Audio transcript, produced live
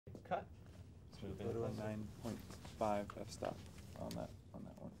cut. Let's move in Go to a closer. 9.5 f-stop on that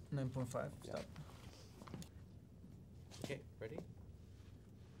one. 9.5, Yeah. stop. Okay, ready?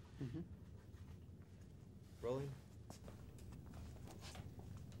 Mm-hmm. Rolling.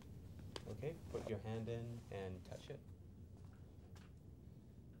 Okay, put your hand in and touch it.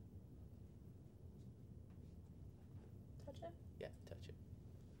 Touch it. Yeah, touch it.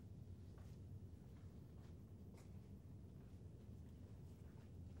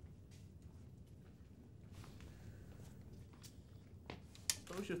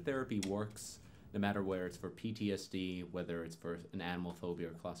 Exposure therapy works no matter whether it's for PTSD, whether it's for an animal phobia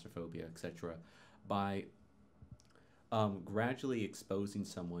or claustrophobia, etc., by gradually exposing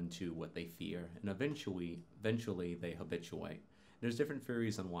someone to what they fear, and eventually they habituate. There's different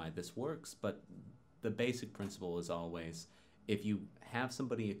theories on why this works, but the basic principle is always, if you have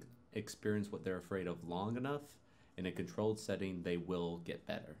somebody experience what they're afraid of long enough in a controlled setting, they will get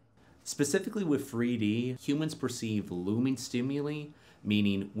better. Specifically with 3D, humans perceive looming stimuli,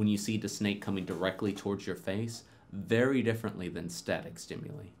 meaning when you see the snake coming directly towards your face, very differently than static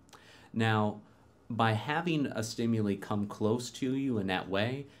stimuli. Now, by having a stimuli come close to you in that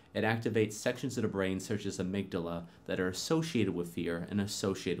way, it activates sections of the brain such as amygdala that are associated with fear and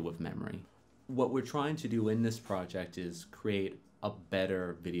associated with memory. What we're trying to do in this project is create a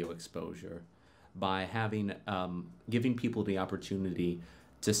better video exposure by having giving people the opportunity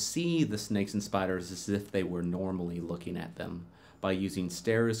to see the snakes and spiders as if they were normally looking at them by using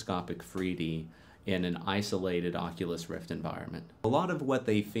stereoscopic 3D in an isolated Oculus Rift environment. A lot of what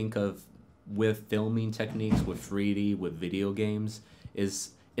they think of with filming techniques, with 3D, with video games,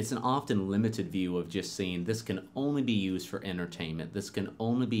 is it's an often limited view of just saying this can only be used for entertainment, this can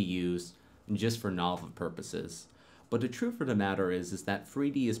only be used just for novel purposes. But the truth of the matter is that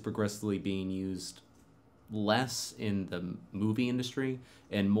 3D is progressively being used less in the movie industry,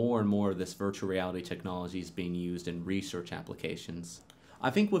 and more of this virtual reality technology is being used in research applications.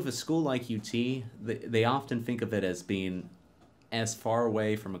 I think with a school like UT, they often think of it as being as far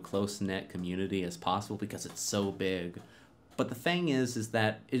away from a close-knit community as possible because it's so big. But the thing is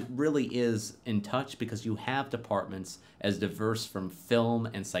that it really is in touch because you have departments as diverse from film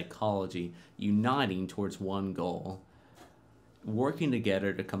and psychology uniting towards one goal, working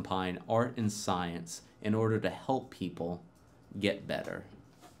together to combine art and science in order to help people get better.